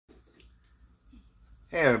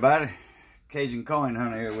Hey everybody, Cajun Coin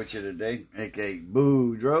Hunter here with you today, aka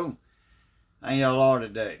Boudreaux. How y'all are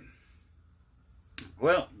today?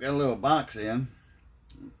 Well, got a little box in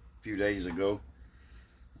a few days ago,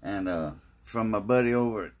 and from my buddy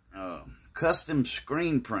over at Custom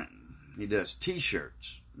Screen Printing. He does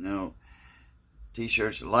t-shirts, you know,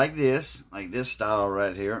 t-shirts like this style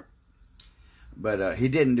right here. But he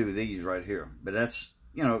didn't do these right here. But that's,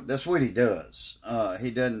 you know, that's what he does.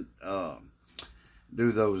 He doesn't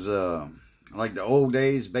do those like the old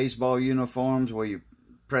days baseball uniforms where you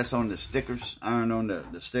press on the stickers, iron on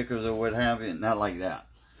the stickers or what have you. Not like that.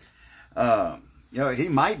 You know, he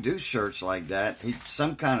might do shirts like that. He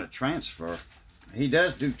some kind of transfer. He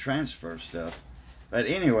does do transfer stuff. But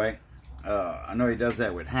anyway, I know he does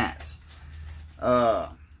that with hats.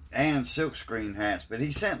 And silkscreen hats. But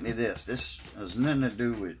he sent me this. This has nothing to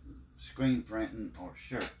do with screen printing or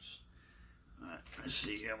shirts. Let's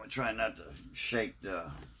see. I'm going to try not to shake the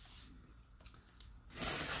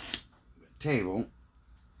table.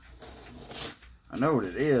 I know what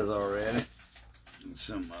it is already.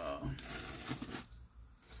 Some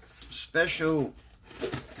special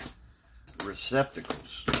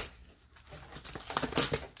receptacles.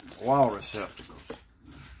 Wall receptacles.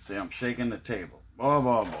 See, I'm shaking the table. Boy,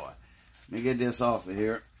 boy, boy. Let me get this off of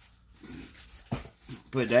here.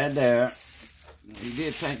 Put that there. He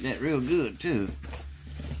did pack that real good, too.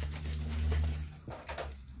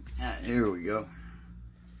 Here we go.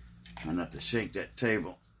 Try not to shake that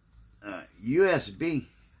table. USB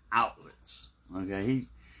outlets. Okay, he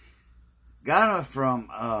got them from,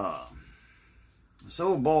 this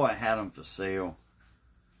old boy had them for sale.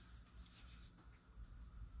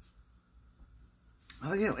 I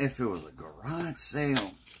don't know if it was a garage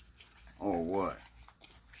sale or what.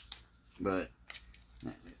 But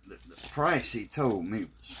the price he told me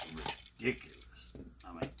was ridiculous.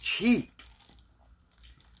 I mean, cheap.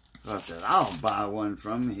 So I said, I'll buy one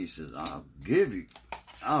from him. He says, I'll give you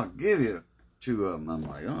 2 of them. I'm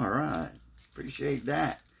like, all right, appreciate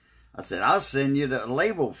that. I said, I'll send you the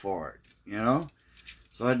label for it, you know.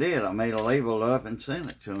 So I did. I made a label up and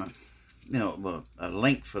sent it to him. You know, a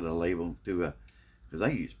link for the label to because I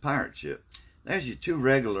use pirate ship. There's your 2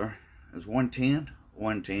 regular. There's 110,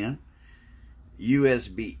 110.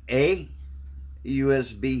 USB-A,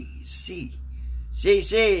 USB-C.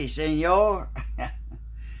 C, senor.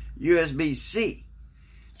 USB-C.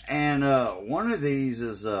 And one of these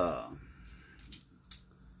is, I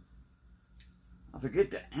forget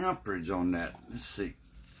the amperage on that. Let's see.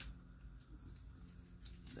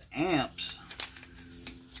 The amps.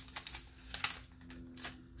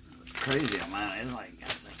 Crazy amount. It's like, I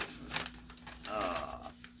think,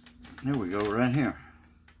 here we go, right here.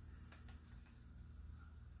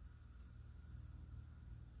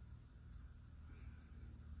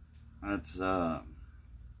 That's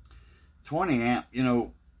 20 amp, you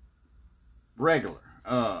know, regular.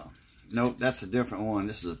 Nope, that's a different one.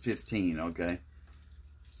 This is a 15, okay.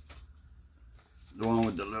 The one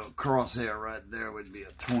with the little crosshair right there would be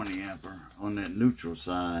a 20 amper on that neutral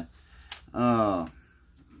side. Alright,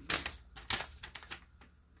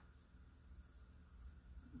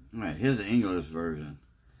 here's the English version.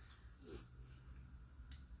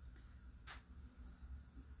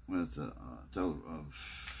 With a total of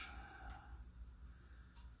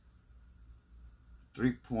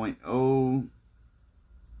 3.0.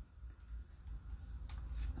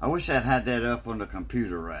 I wish I had that up on the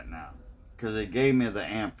computer right now, because it gave me the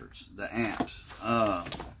amps. In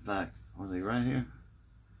fact, was they right here?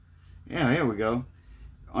 Yeah, here we go.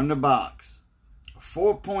 On the box,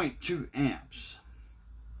 4.2 amps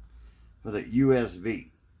for the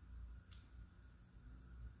USB.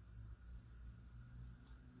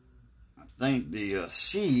 I think the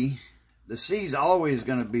C's always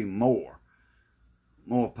going to be more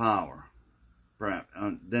power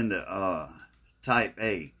than the Type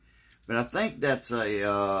A. But I think that's a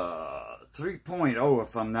 3.0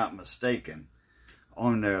 if I'm not mistaken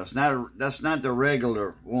on there. It's not, that's not the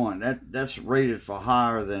regular one. That's rated for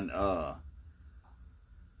higher than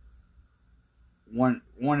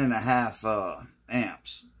 1.5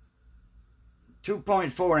 amps.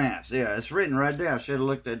 2.4 amps. Yeah, it's written right there. I should have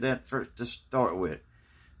looked at that first to start with.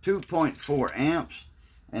 2.4 amps.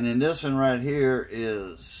 And then this one right here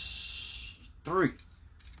is 3.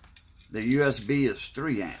 The USB is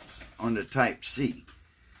 3 amps on the Type C.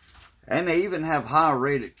 And they even have higher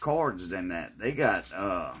rated cords than that. They got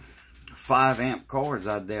 5 amp cords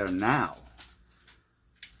out there now.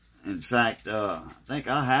 In fact, I think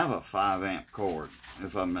I have a 5 amp cord,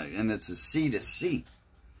 if I'm not, and it's a C to C.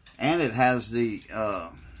 And it has the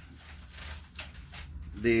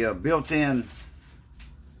built-in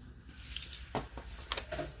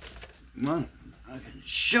Well, I can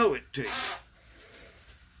show it to you.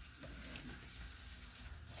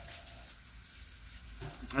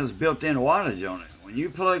 There's built-in wattage on it. When you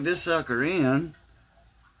plug this sucker in,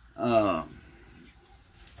 get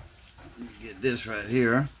this right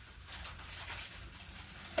here.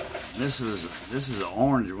 This is an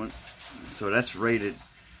orange one, so that's rated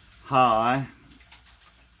high.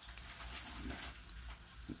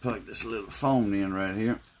 Plug this little phone in right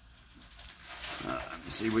here. Let me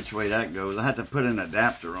see which way that goes. I have to put an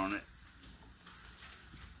adapter on it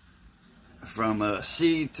from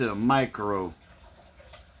C to micro.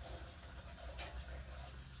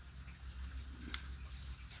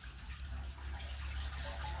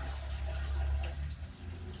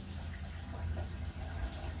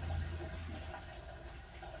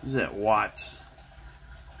 What's that, watts?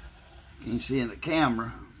 Can you see in the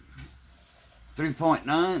camera?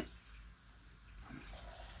 3.9,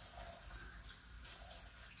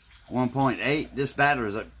 1.8. This battery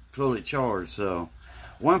is fully charged, so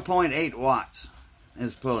 1.8 watts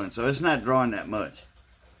is pulling, so it's not drawing that much.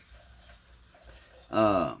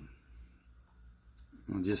 I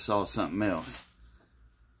just saw something else.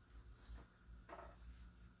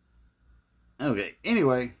 Okay,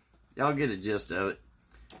 anyway, y'all get a gist of it.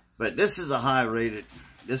 But this is a high rated.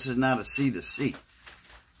 This is not a C to C.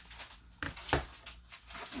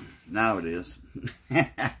 Now it is.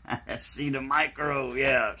 C to micro.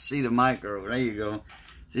 Yeah, C to micro. There you go.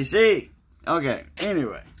 CC. Okay,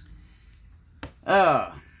 anyway.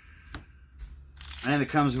 And it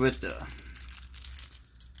comes with the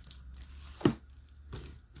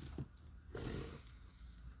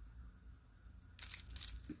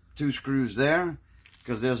two screws there,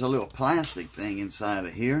 because there's a little plastic thing inside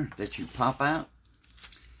of here that you pop out.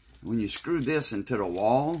 When you screw this into the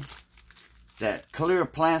wall, that clear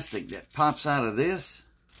plastic that pops out of this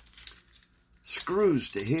screws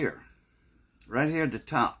to here. Right here at the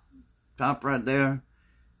top. Top right there.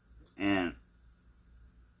 And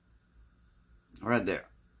right there.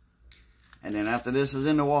 And then after this is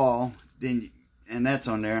in the wall, and that's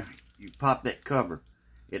on there, you pop that cover.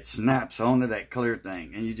 It snaps onto that clear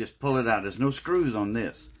thing, and you just pull it out. There's no screws on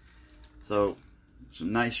this. So, it's a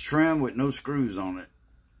nice trim with no screws on it.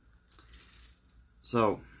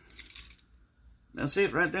 So, that's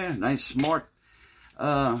it right there. Nice, smart,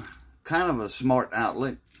 kind of a smart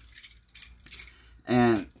outlet.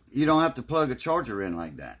 And you don't have to plug a charger in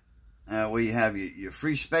like that. Where you have your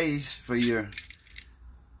free space for your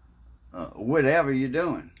whatever you're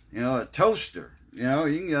doing. You know, a toaster. You know,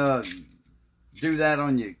 you can do that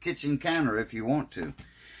on your kitchen counter if you want to.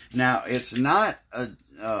 Now, it's not a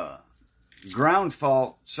ground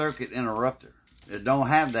fault circuit interrupter. It don't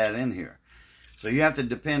have that in here. So you have to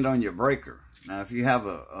depend on your breaker. Now, if you have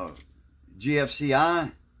a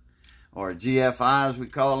GFCI, or GFI as we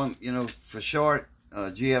call them, you know, for short,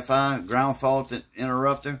 GFI, ground fault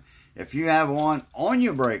interrupter, if you have one on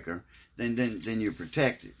your breaker, then you're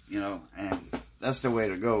protected, you know, and that's the way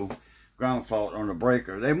to go. Ground fault on the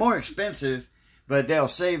breaker. They're more expensive, but they'll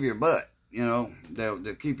save your butt, you know.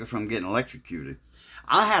 They'll keep you from getting electrocuted.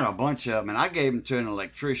 I had a bunch of them, and I gave them to an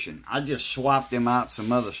electrician. I just swapped them out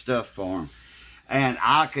some other stuff for them. And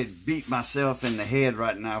I could beat myself in the head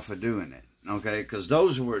right now for doing it, okay? Because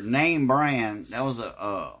those were name brand. That was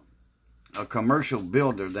a commercial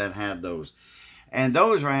builder that had those. And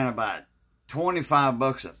those ran about 25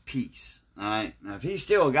 bucks a piece, all right? Now, if he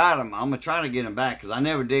still got them, I'm going to try to get them back, because I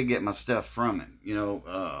never did get my stuff from him, you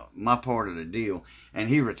know, my part of the deal. And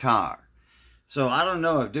he retired. So I don't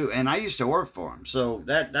know if and I used to work for him. So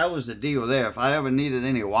that was the deal there. If I ever needed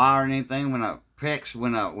any wire or anything when I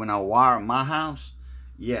wire my house,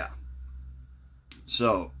 yeah.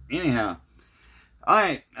 So anyhow, all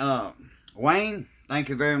right, Wayne, thank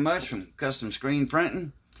you very much from Custom Screen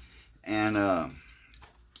Printing. And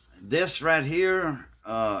this right here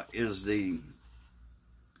is the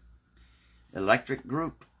Electric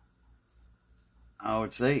Group. I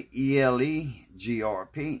would say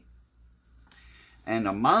ELEGRP. And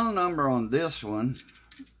the model number on this one,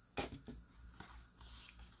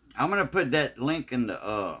 I'm going to put that link in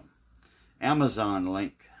the Amazon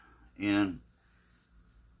link in,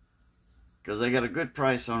 because they got a good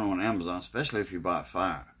price on Amazon, especially if you buy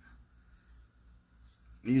 5.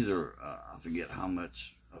 These are, I forget how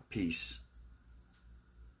much a piece.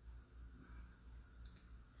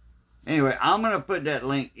 Anyway, I'm going to put that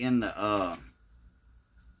link in the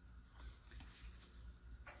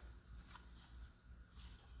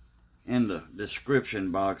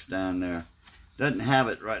description box down there. Doesn't have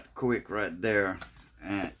it right quick right there.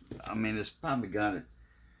 And I mean, it's probably got it.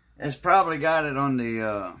 It's probably got it on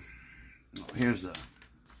the here's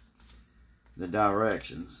the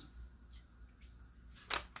directions.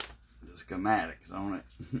 the schematics on it.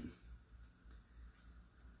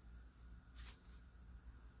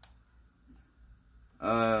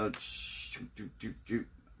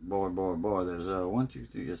 Boy, there's 1, 2,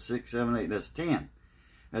 3, 6, 7, 8, that's 10.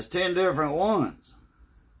 That's 10 different ones.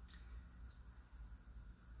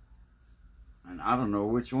 And I don't know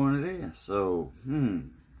which one it is. So,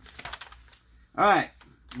 Alright,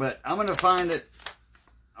 but I'm going to find it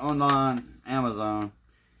online, Amazon,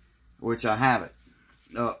 which I have it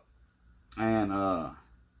up. And I'm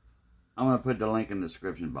going to put the link in the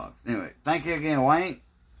description box. Anyway, thank you again, Wayne.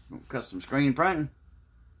 Custom Screen Printing.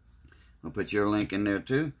 I'll put your link in there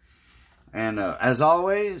too. And as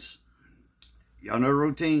always, y'all know the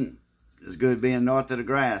routine. It's good being north of the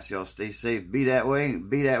grass. Y'all stay safe. Be that way.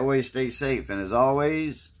 Be that way. Stay safe. And as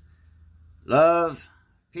always, love,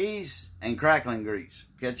 peace, and crackling grease.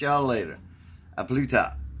 Catch y'all later. A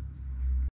Plutarch.